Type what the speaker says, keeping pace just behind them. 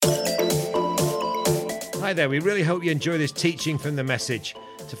Hi there, we really hope you enjoy this teaching from The Message.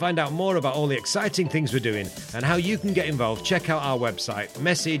 To find out more about all the exciting things we're doing and how you can get involved, check out our website,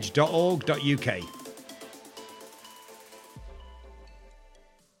 message.org.uk.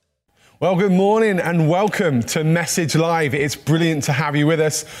 Well, good morning and welcome to Message Live. It's brilliant to have you with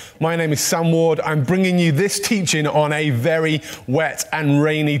us. My name is Sam Ward. I'm bringing you this teaching on a very wet and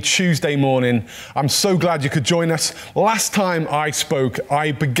rainy Tuesday morning. I'm so glad you could join us. Last time I spoke,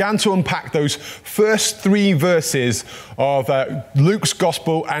 I began to unpack those first 3 verses of Luke's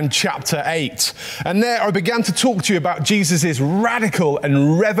Gospel and chapter 8. And there I began to talk to you about Jesus' radical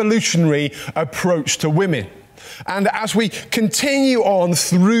and revolutionary approach to women. And as we continue on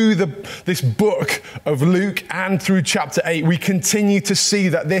through this book of Luke and through chapter 8, we continue to see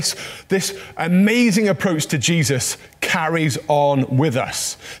that this amazing approach to Jesus carries on with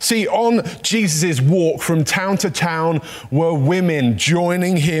us. See, on Jesus' walk from town to town were women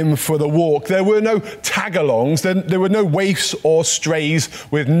joining him for the walk. There were no tag-alongs. There were no waifs or strays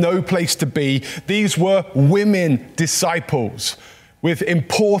with no place to be. These were women disciples with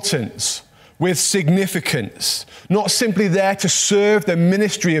importance, with significance, not simply there to serve the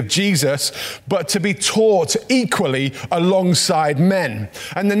ministry of Jesus, but to be taught equally alongside men.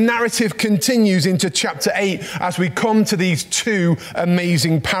 And the narrative continues into chapter 8 as we come to these 2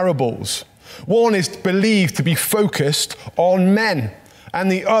 amazing parables. One is believed to be focused on men,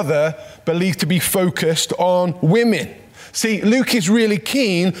 and the other believed to be focused on women. See, Luke is really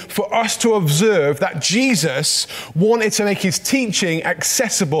keen for us to observe that Jesus wanted to make his teaching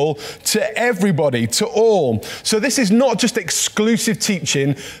accessible to everybody, to all. So this is not just exclusive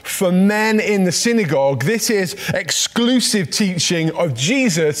teaching for men in the synagogue. This is exclusive teaching of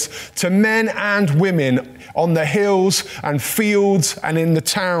Jesus to men and women on the hills and fields and in the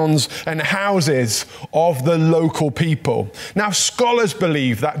towns and houses of the local people. Now, scholars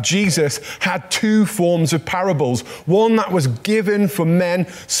believe that Jesus had 2 forms of parables. One that was given for men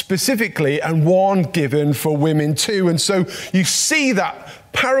specifically and one given for women too. And so you see that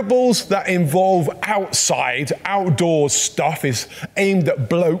parables that involve outdoors stuff is aimed at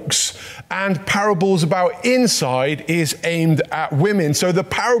blokes, and parables about inside is aimed at women. So the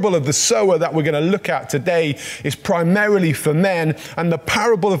parable of the sower that we're going to look at today is primarily for men, and the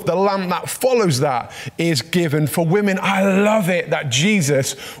parable of the lamp that follows that is given for women. I love it that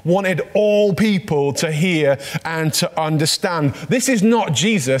Jesus wanted all people to hear and to understand. This is not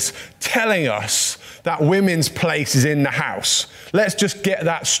Jesus telling us that women's place is in the house. Let's just get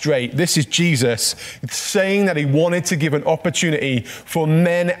that straight. This is Jesus saying that he wanted to give an opportunity for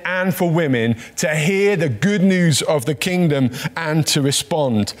men and for women to hear the good news of the kingdom and to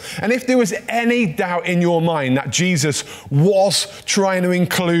respond. And if there was any doubt in your mind that Jesus was trying to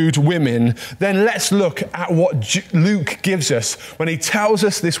include women, then let's look at what Luke gives us when he tells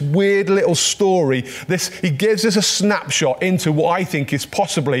us this weird little story. He gives us a snapshot into what I think is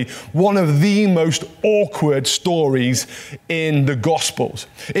possibly one of the most awkward stories in the Gospels.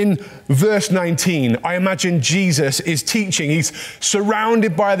 In verse 19, I imagine Jesus is teaching. He's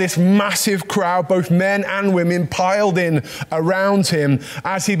surrounded by this massive crowd, both men and women, piled in around him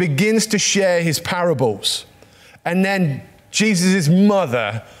as he begins to share his parables. And then Jesus'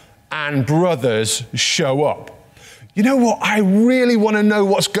 mother and brothers show up. You know what? I really want to know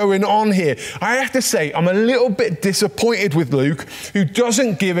what's going on here. I have to say, I'm a little bit disappointed with Luke, who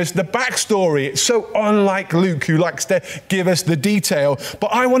doesn't give us the backstory. It's so unlike Luke, who likes to give us the detail.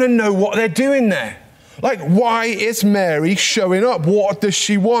 But I want to know what they're doing there. Like, why is Mary showing up? What does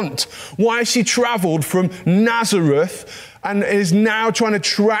she want? Why has she traveled from Nazareth and is now trying to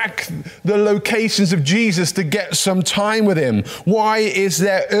track the locations of Jesus to get some time with him? Why is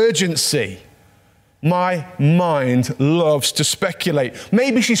there urgency? My mind loves to speculate.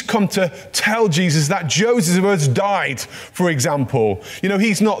 Maybe she's come to tell Jesus that Joseph has died, for example. You know,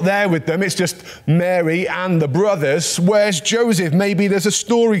 he's not there with them. It's just Mary and the brothers. Where's Joseph? Maybe there's a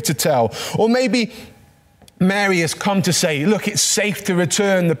story to tell. Or maybe Mary has come to say, look, it's safe to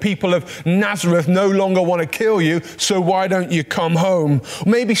return. The people of Nazareth no longer want to kill you, so why don't you come home?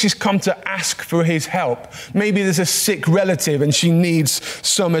 Maybe she's come to ask for his help. Maybe there's a sick relative and she needs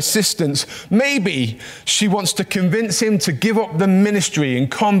some assistance. Maybe she wants to convince him to give up the ministry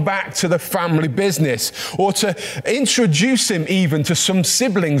and come back to the family business, or to introduce him even to some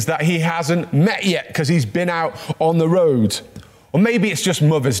siblings that he hasn't met yet because he's been out on the road. Or maybe it's just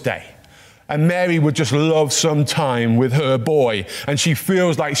Mother's Day, and Mary would just love some time with her boy, and she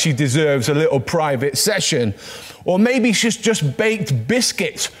feels like she deserves a little private session. Or maybe she's just baked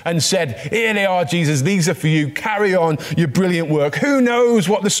biscuits and said, here they are, Jesus, these are for you. Carry on your brilliant work. Who knows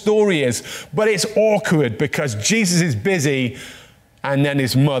what the story is? But it's awkward because Jesus is busy And then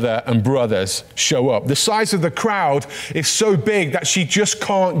his mother and brothers show up. The size of the crowd is so big that she just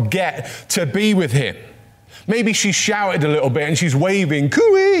can't get to be with him. Maybe she shouted a little bit and she's waving,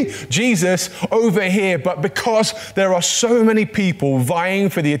 "Cooey, Jesus, over here." But because there are so many people vying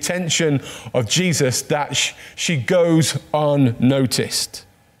for the attention of Jesus, that she goes unnoticed.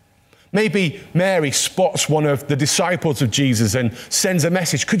 Maybe Mary spots one of the disciples of Jesus and sends a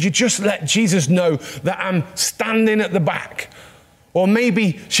message. "Could you just let Jesus know that I'm standing at the back?" Or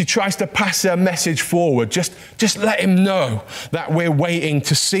maybe she tries to pass a message forward. Just let him know that we're waiting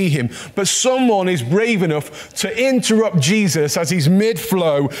to see him. But someone is brave enough to interrupt Jesus as he's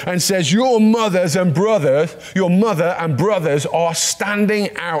mid-flow and says, your mother and brothers are standing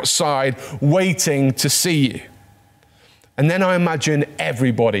outside waiting to see you. And then I imagine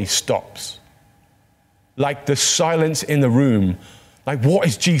everybody stops. Like the silence in the room. Like, what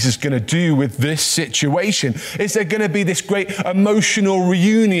is Jesus going to do with this situation? Is there going to be this great emotional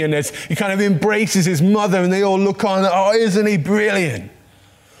reunion as he kind of embraces his mother and they all look on, "Oh, isn't he brilliant?"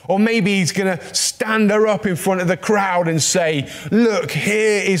 Or maybe he's going to stand her up in front of the crowd and say, "Look,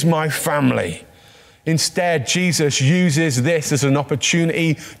 here is my family." Instead, Jesus uses this as an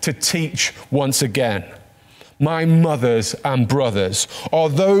opportunity to teach once again. My mothers and brothers are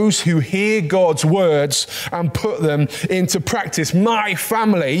those who hear God's words and put them into practice. My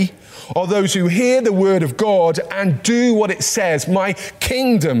family are those who hear the word of God and do what it says. My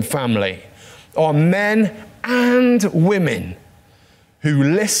kingdom family are men and women who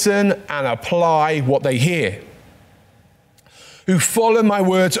listen and apply what they hear, who follow my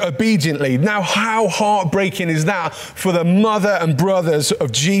words obediently. Now, how heartbreaking is that for the mother and brothers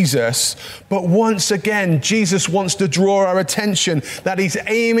of Jesus? But once again, Jesus wants to draw our attention that he's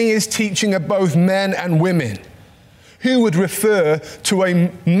aiming his teaching at both men and women. Who would refer to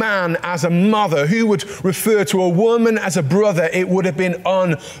a man as a mother? Who would refer to a woman as a brother? It would have been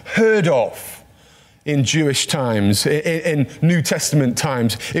unheard of. In Jewish times, in New Testament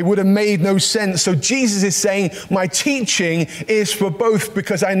times. It would have made no sense. So Jesus is saying, my teaching is for both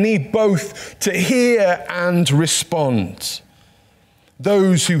because I need both to hear and respond.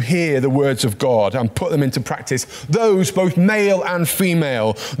 Those who hear the words of God and put them into practice, those both male and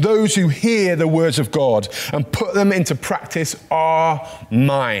female, those who hear the words of God and put them into practice are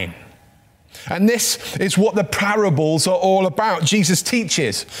mine. And this is what the parables are all about. Jesus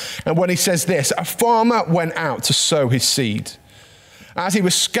teaches. And when he says this, a farmer went out to sow his seed. As he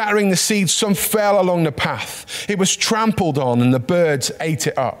was scattering the seed, some fell along the path. It was trampled on and the birds ate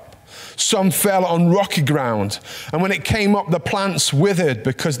it up. Some fell on rocky ground. And when it came up, the plants withered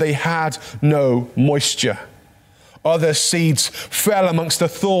because they had no moisture. Other seeds fell amongst the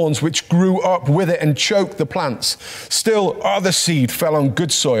thorns which grew up with it and choked the plants. Still other seed fell on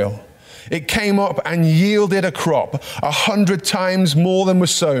good soil. It came up and yielded a crop 100 times more than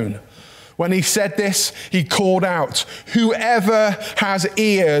was sown. When he said this, he called out, whoever has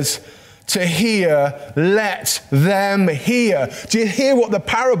ears to hear, let them hear. Do you hear what the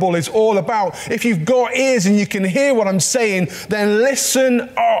parable is all about? If you've got ears and you can hear what I'm saying, then listen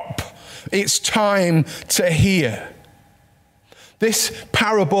up. It's time to hear. This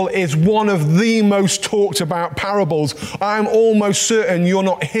parable is one of the most talked about parables. I'm almost certain you're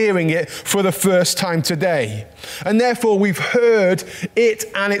not hearing it for the first time today. And therefore we've heard it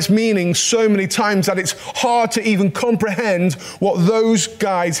and its meaning so many times that it's hard to even comprehend what those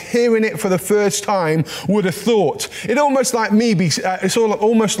guys hearing it for the first time would have thought. It's almost like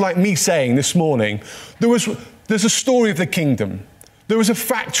me saying this morning, there's a story of the kingdom. There was a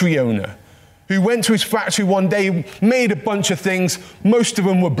factory owner who went to his factory one day, made a bunch of things. Most of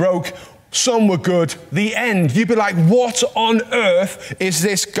them were broke. Some were good. The end. You'd be like, what on earth is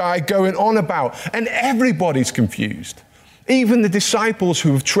this guy going on about? And everybody's confused. Even the disciples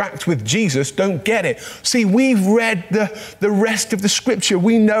who have tracked with Jesus don't get it. See, we've read the rest of the scripture.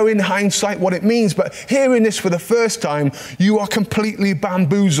 We know in hindsight what it means. But hearing this for the first time, you are completely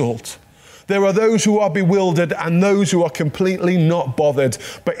bamboozled. There are those who are bewildered and those who are completely not bothered.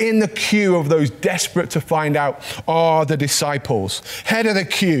 But in the queue of those desperate to find out are the disciples, head of the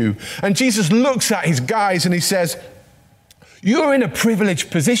queue. And Jesus looks at his guys and he says, you're in a privileged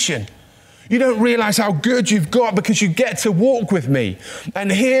position. You don't realize how good you've got because you get to walk with me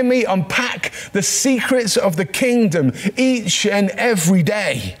and hear me unpack the secrets of the kingdom each and every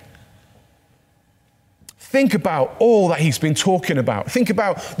day. Think about all that he's been talking about. Think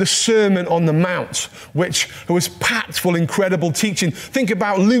about the Sermon on the Mount, which was packed full of incredible teaching. Think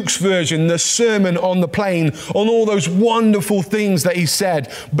about Luke's version, the Sermon on the Plain, on all those wonderful things that he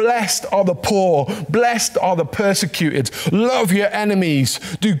said. Blessed are the poor, blessed are the persecuted. Love your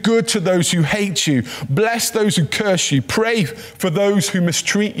enemies, do good to those who hate you. Bless those who curse you, pray for those who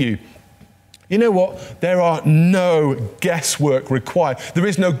mistreat you. You know what? There are no guesswork required. There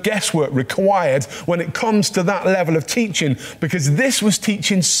is no guesswork required when it comes to that level of teaching, because this was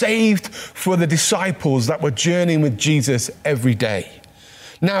teaching saved for the disciples that were journeying with Jesus every day.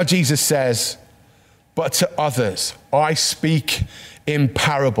 Now Jesus says, but to others I speak in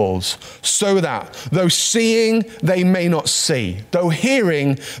parables, so that though seeing they may not see, though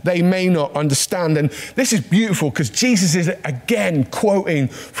hearing they may not understand. And this is beautiful because Jesus is again quoting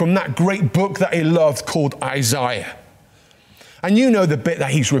from that great book that he loved called Isaiah. And you know the bit that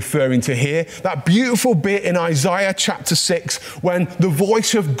he's referring to here, that beautiful bit in Isaiah chapter 6, when the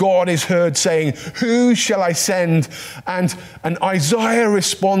voice of God is heard saying, who shall I send? And Isaiah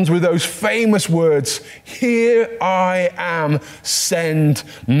responds with those famous words, here I am, send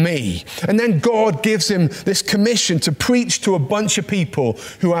me. And then God gives him this commission to preach to a bunch of people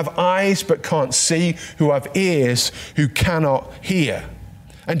who have eyes but can't see, who have ears who cannot hear.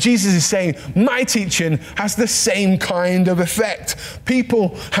 And Jesus is saying, my teaching has the same kind of effect.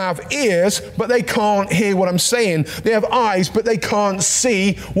 People have ears, but they can't hear what I'm saying. They have eyes, but they can't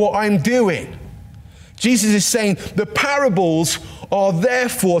see what I'm doing. Jesus is saying the parables are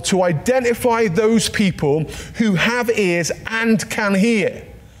therefore to identify those people who have ears and can hear,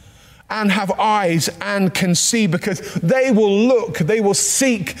 and have eyes and can see, because they will look, they will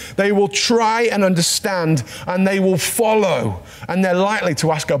seek, they will try and understand, and they will follow. And they're likely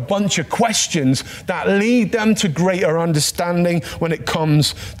to ask a bunch of questions that lead them to greater understanding when it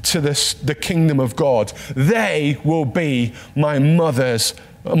comes to the kingdom of God. They will be my mother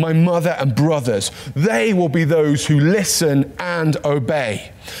and brothers. They will be those who listen and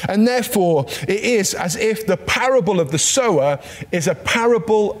obey. And therefore, it is as if the parable of the sower is a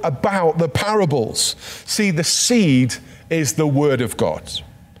parable about the parables. See, the seed is the word of God,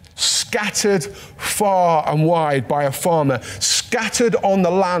 scattered far and wide by a farmer, scattered on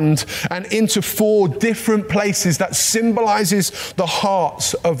the land and into 4 different places that symbolizes the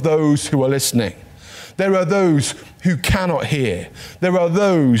hearts of those who are listening. There are those who cannot hear. There are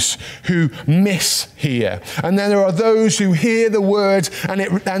those who mishear. And then there are those who hear the word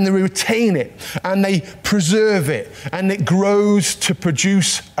and they retain it and they preserve it, and it grows to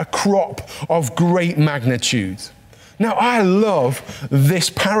produce a crop of great magnitude. Now, I love this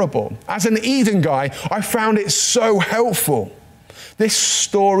parable. As an Eden guy, I found it so helpful. This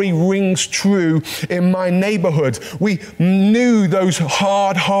story rings true in my neighborhood. We knew those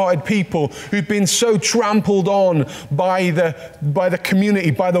hard-hearted people who'd been so trampled on by the community,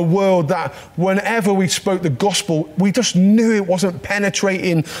 by the world, that whenever we spoke the gospel, we just knew it wasn't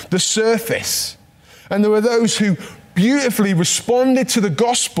penetrating the surface. And there were those who beautifully responded to the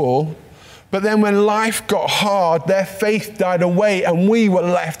gospel, but then when life got hard, their faith died away and we were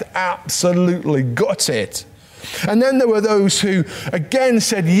left absolutely gutted. And then there were those who again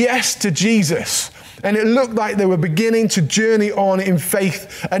said yes to Jesus, and it looked like they were beginning to journey on in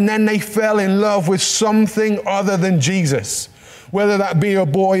faith, and then they fell in love with something other than Jesus. Whether that be a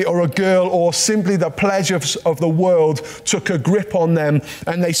boy or a girl, or simply the pleasures of the world took a grip on them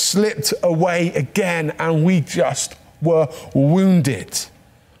and they slipped away again, and we just were wounded.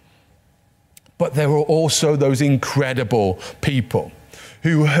 But there were also those incredible people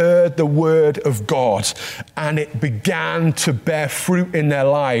who heard the word of God and it began to bear fruit in their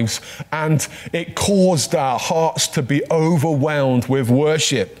lives, and it caused our hearts to be overwhelmed with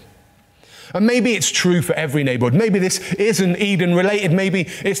worship. And maybe it's true for every neighborhood. Maybe this isn't Eden related. Maybe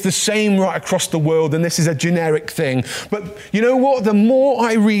it's the same right across the world and this is a generic thing. But you know what? The more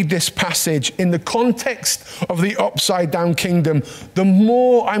I read this passage in the context of the upside down kingdom, the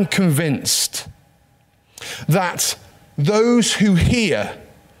more I'm convinced that those who can't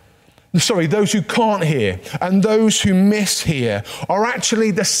hear and those who mishear are actually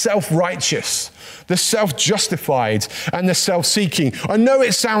the self-righteous, the self-justified, and the self-seeking. I know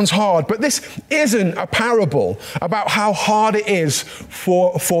it sounds hard, but this isn't a parable about how hard it is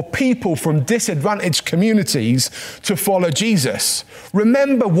for people from disadvantaged communities to follow Jesus.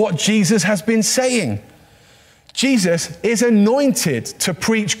 Remember what Jesus has been saying. Jesus is anointed to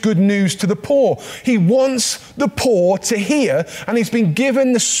preach good news to the poor. He wants the poor to hear, and he's been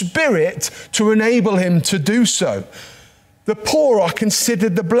given the Spirit to enable him to do so. The poor are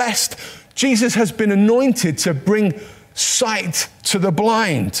considered the blessed. Jesus has been anointed to bring sight to the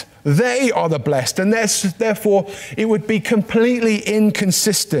blind. They are the blessed. And therefore, it would be completely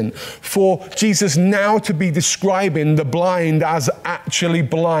inconsistent for Jesus now to be describing the blind as actually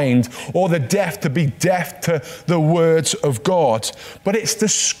blind, or the deaf to be deaf to the words of God. But it's the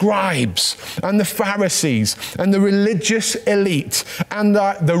scribes and the Pharisees and the religious elite and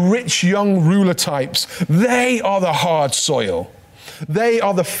the rich young ruler types. They are the hard soil. They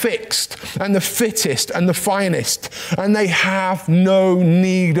are the fixed and the fittest and the finest, and they have no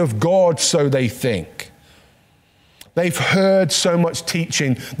need of God, so they think. They've heard so much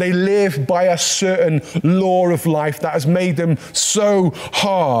teaching. They live by a certain law of life that has made them so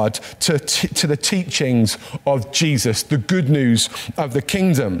hard to the teachings of Jesus, the good news of the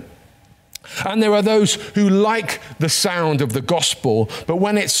kingdom. And there are those who like the sound of the gospel, but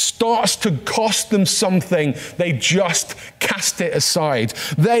when it starts to cost them something, they just cast it aside.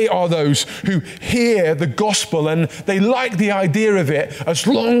 They are those who hear the gospel and they like the idea of it as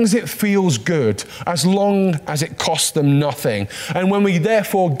long as it feels good, as long as it costs them nothing. And when we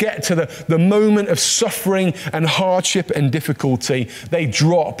therefore get to the moment of suffering and hardship and difficulty, they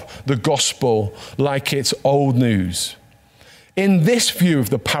drop the gospel like it's old news. In this view of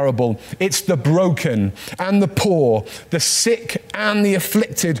the parable, it's the broken and the poor, the sick and the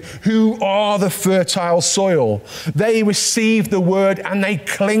afflicted who are the fertile soil. They receive the word and they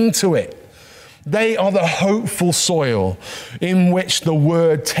cling to it. They are the hopeful soil in which the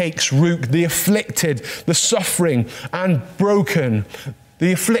word takes root, the afflicted, the suffering and broken.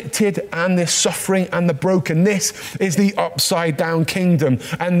 The afflicted and the suffering and the broken. This is the upside down kingdom.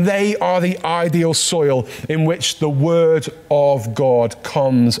 And they are the ideal soil in which the word of God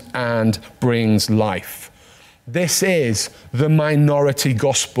comes and brings life. This is the minority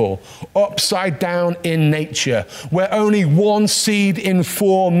gospel, upside down in nature, where only one seed in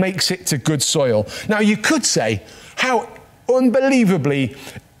four makes it to good soil. Now you could say, how unbelievably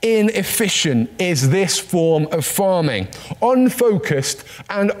inefficient is this form of farming, unfocused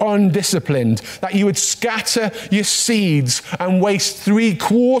and undisciplined, that you would scatter your seeds and waste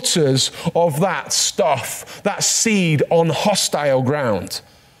 3/4 of that stuff, that seed, on hostile ground.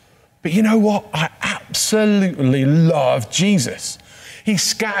 But you know what? I absolutely love Jesus. He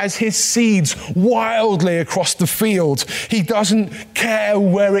scatters his seeds wildly across the field. He doesn't care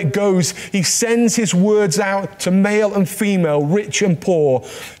where it goes. He sends his words out to male and female, rich and poor,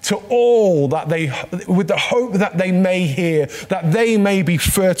 to all that with the hope that they may hear, that they may be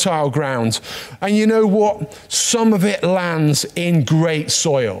fertile ground. And you know what? Some of it lands in great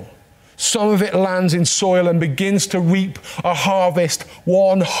soil. Some of it lands in soil and begins to reap a harvest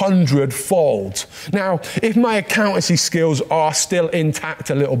 100-fold. Now, if my accountancy skills are still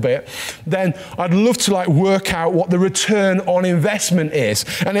intact a little bit, then I'd love to work out what the return on investment is.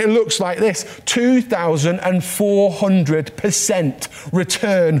 And it looks like this: 2,400%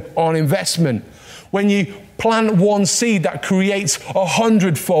 return on investment. When you plant one seed that creates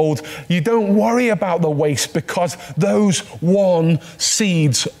 100-fold, you don't worry about the waste, because those one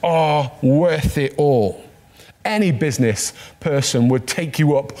seeds are worth it all. Any business person would take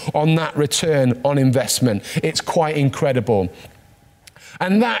you up on that return on investment. It's quite incredible.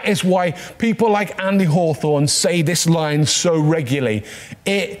 And that is why people like Andy Hawthorne say this line so regularly: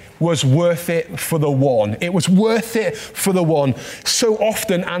 it was worth it for the one. It was worth it for the one. So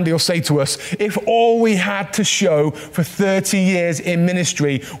often Andy will say to us, if all we had to show for 30 years in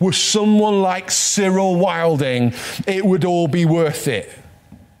ministry was someone like Cyril Wilding, it would all be worth it.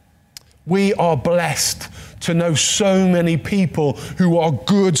 We are blessed to know so many people who are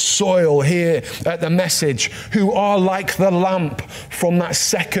good soil here at the Message, who are like the lamp from that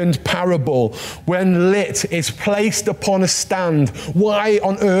second parable. When lit, is placed upon a stand. Why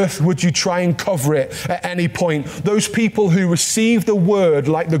on earth would you try and cover it at any point? Those people who receive the word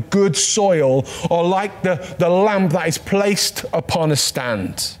like the good soil are like the lamp that is placed upon a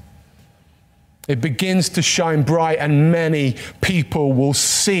stand. It begins to shine bright and many people will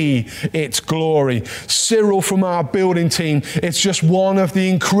see its glory. Cyril from our building team is just one of the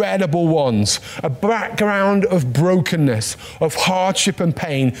incredible ones. A background of brokenness, of hardship and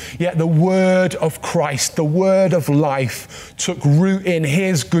pain, yet the word of Christ, the word of life, took root in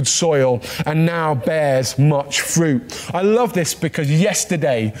his good soil and now bears much fruit. I love this because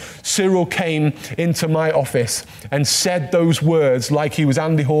yesterday Cyril came into my office and said those words like he was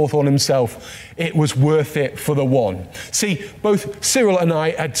Andy Hawthorne himself. it was worth it for the one. See, both Cyril and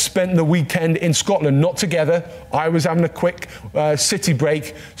I had spent the weekend in Scotland, not together. I was having a quick city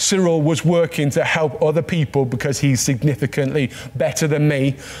break. Cyril was working to help other people because he's significantly better than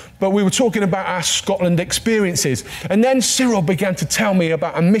me. But we were talking about our Scotland experiences. And then Cyril began to tell me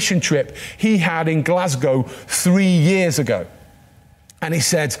about a mission trip he had in Glasgow 3 years ago. And he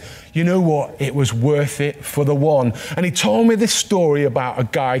said, you know what? It was worth it for the one. And he told me this story about a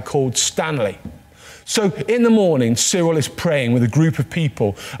guy called Stanley. So in the morning, Cyril is praying with a group of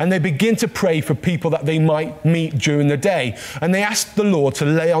people, and they begin to pray for people that they might meet during the day. And they ask the Lord to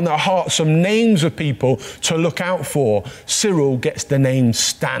lay on their heart some names of people to look out for. Cyril gets the name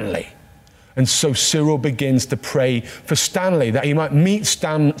Stanley. And so Cyril begins to pray for Stanley, that he might meet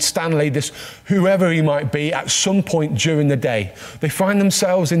Stanley, this whoever he might be, at some point during the day. They find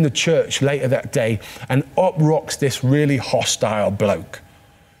themselves in the church later that day, and up rocks this really hostile bloke.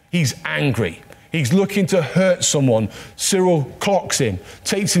 He's angry. He's looking to hurt someone. Cyril clocks him,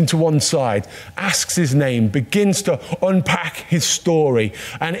 takes him to one side, asks his name, begins to unpack his story,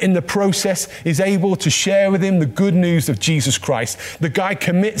 and in the process is able to share with him the good news of Jesus Christ. The guy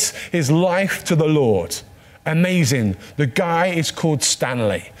commits his life to the Lord. Amazing. The guy is called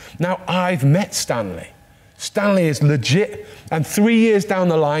Stanley. Now, I've met Stanley. Stanley is legit, and 3 years down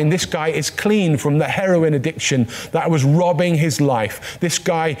the line, this guy is clean from the heroin addiction that was robbing his life. This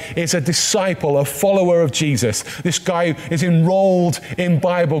guy is a disciple, a follower of Jesus. This guy is enrolled in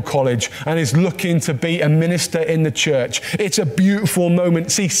Bible college and is looking to be a minister in the church. It's a beautiful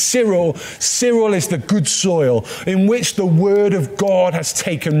moment. See, Cyril is the good soil in which the word of God has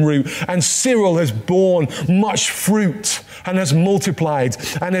taken root, and Cyril has borne much fruit and has multiplied,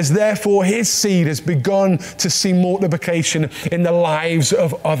 and as therefore his seed has begun to see multiplication in the lives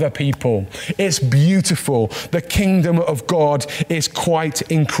of other people. It's beautiful. The kingdom of God is quite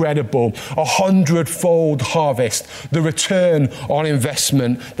incredible. 100-fold harvest, the return on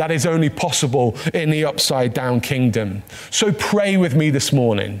investment that is only possible in the upside down kingdom. So pray with me this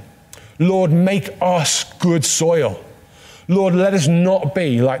morning. Lord, make us good soil. Lord, let us not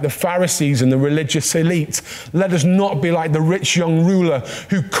be like the Pharisees and the religious elite. Let us not be like the rich young ruler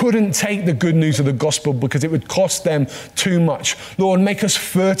who couldn't take the good news of the gospel because it would cost them too much. Lord, make us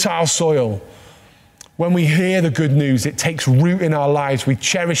fertile soil. When we hear the good news, it takes root in our lives. We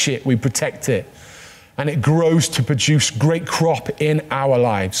cherish it, we protect it, and it grows to produce great crop in our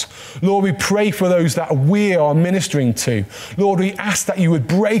lives. Lord, we pray for those that we are ministering to. Lord, we ask that you would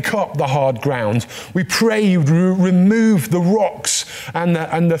break up the hard ground. We pray you would remove the rocks and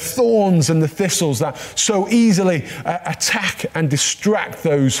the thorns and the thistles that so easily attack and distract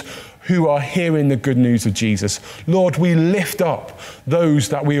those who are hearing the good news of Jesus. Lord, we lift up those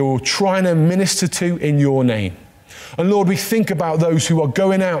that we are trying to minister to in your name. And Lord, we think about those who are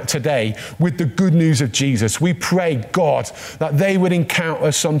going out today with the good news of Jesus. We pray, God, that they would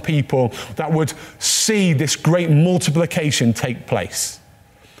encounter some people that would see this great multiplication take place.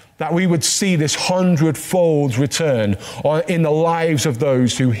 That we would see this 100-fold return in the lives of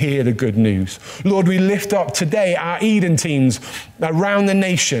those who hear the good news. Lord, we lift up today our Eden teams around the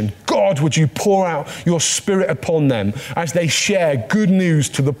nation. God, would you pour out your spirit upon them as they share good news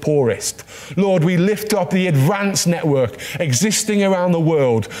to the poorest. Lord, we lift up the Advance Network existing around the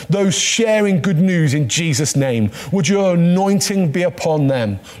world, those sharing good news in Jesus' name. Would your anointing be upon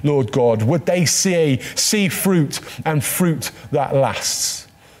them, Lord God? Would they see fruit and fruit that lasts?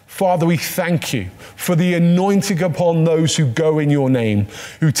 Father, we thank you for the anointing upon those who go in your name,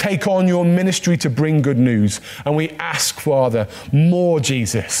 who take on your ministry to bring good news. And we ask, Father, more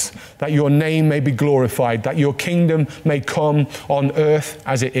Jesus, that your name may be glorified, that your kingdom may come on earth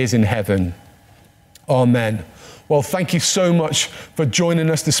as it is in heaven. Amen. Well, thank you so much for joining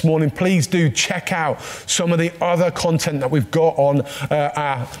us this morning. Please do check out some of the other content that we've got on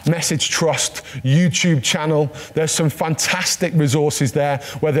our Message Trust YouTube channel. There's some fantastic resources there,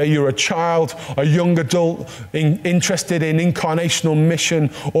 whether you're a child, a young adult, interested in incarnational mission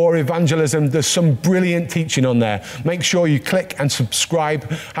or evangelism. There's some brilliant teaching on there. Make sure you click and subscribe.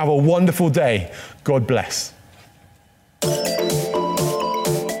 Have a wonderful day. God bless.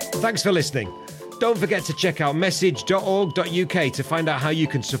 Thanks for listening. Don't forget to check out message.org.uk to find out how you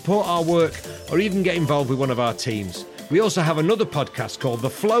can support our work or even get involved with one of our teams. We also have another podcast called The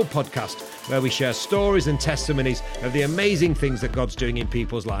Flow Podcast, where we share stories and testimonies of the amazing things that God's doing in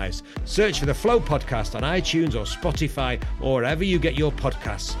people's lives. Search for The Flow Podcast on iTunes or Spotify or wherever you get your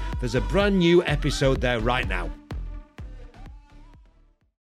podcasts. There's a brand new episode there right now.